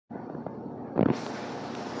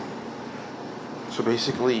So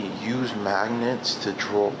basically, use magnets to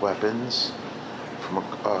draw weapons from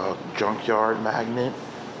a junkyard magnet,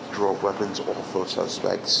 draw weapons off of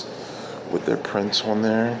suspects with their prints on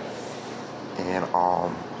there, and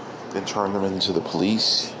then turn them into the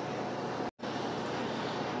police.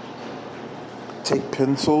 Take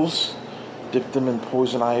pencils, dip them in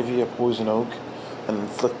poison ivy or poison oak, and then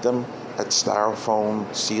flick them at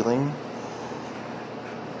styrofoam ceiling.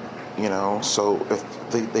 So if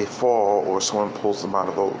they fall or someone pulls them out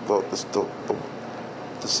of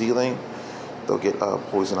the ceiling, they'll get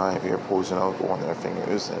poison ivy or poison oak on their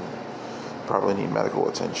fingers and probably need medical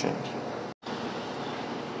attention.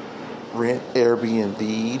 Rent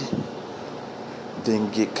Airbnb, then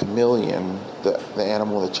get Chameleon, the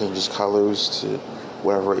animal that changes colors to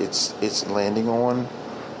wherever it's landing on,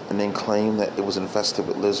 and then claim that it was infested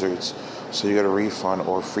with lizards, so you get a refund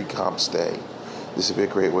or a free comp stay. This would be a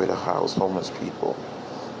great way to house homeless people.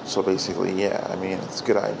 So basically, it's a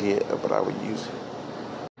good idea, but I would use it.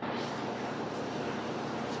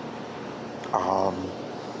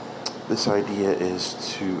 This idea is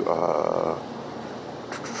to,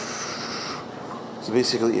 so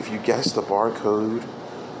basically, if you guess the barcode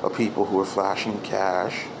of people who are flashing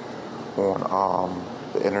cash on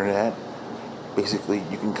the internet, basically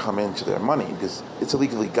you can come into their money because it's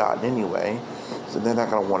illegally gotten anyway, so they're not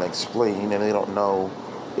going to want to explain, and they don't know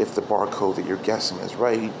if the barcode that you're guessing is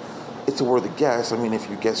right. It's a worthy guess. If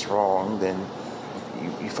you guess wrong, then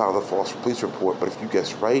you file the false police report, but if you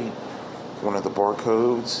guess right, one of the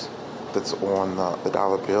barcodes that's on the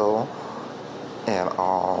dollar bill, and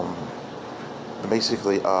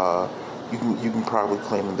basically you can probably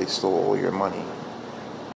claim that they stole all your money.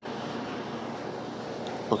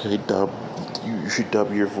 Okay, you should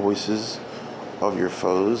dub your voices of your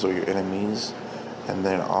foes or your enemies, and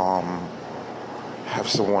then have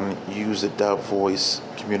someone use a dub voice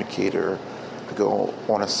communicator to go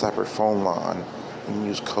on a separate phone line and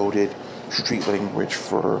use coded street language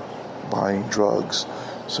for buying drugs,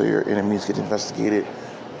 so your enemies get investigated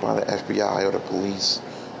by the FBI or the police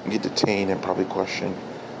and get detained and probably questioned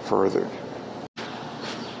further.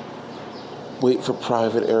 Wait for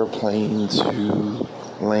private airplane to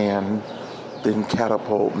land, then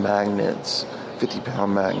catapult magnets,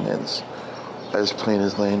 50-pound magnets, as plane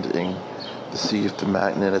is landing to see if the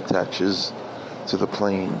magnet attaches to the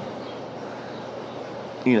plane,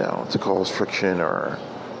 to cause friction or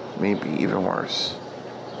maybe even worse.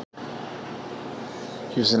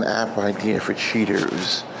 Here's an app idea for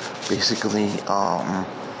cheaters. Basically,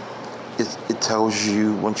 it tells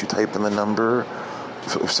you once you type in the number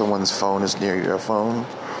if someone's phone is near your phone,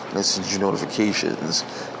 and it sends you notifications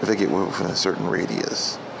if they get within a certain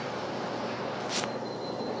radius.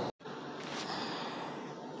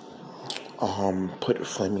 Put a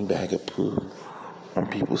flaming bag of poo on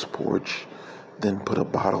people's porch, then put a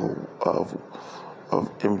bottle of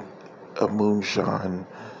moonshine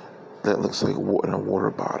that looks like in a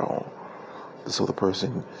water bottle, so the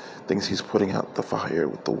person thinks he's putting out the fire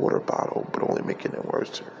with the water bottle, but only making it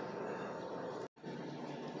worse.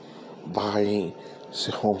 Buy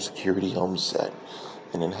a home security home set,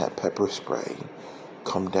 and then have pepper spray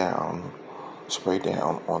spray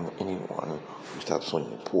down on anyone who steps on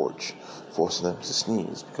your porch, forcing them to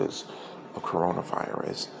sneeze because of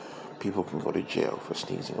coronavirus. People can go to jail for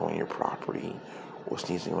sneezing on your property, or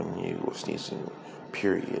sneezing on you, or sneezing,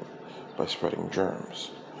 period, by spreading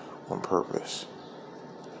germs on purpose.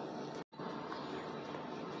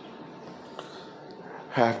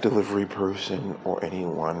 Have delivery person or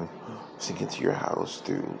anyone sneak into your house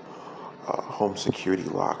through a home security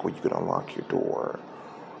lock where you can unlock your door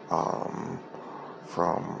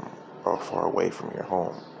from far away from your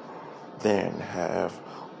home. Then have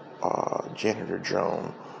janitor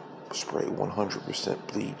drone spray 100%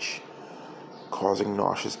 bleach, causing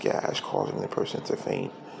nauseous gas, causing the person to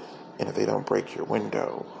faint, and if they don't break your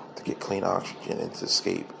window, to get clean oxygen and to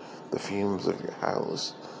escape the fumes of your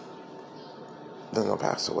house, then they'll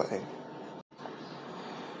pass away.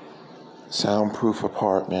 Soundproof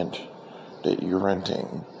apartment that you're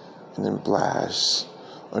renting, and then blast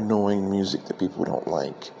annoying music that people don't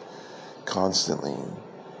like constantly,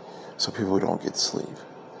 so people don't get sleep.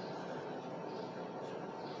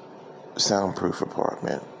 Soundproof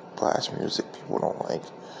apartment, blast music people don't like,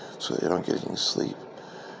 so they don't get any sleep,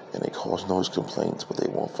 and they cause noise complaints, but they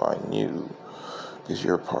won't find you because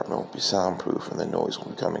your apartment will be soundproof and the noise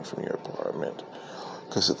will be coming from your apartment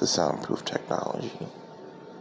because of the soundproof technology.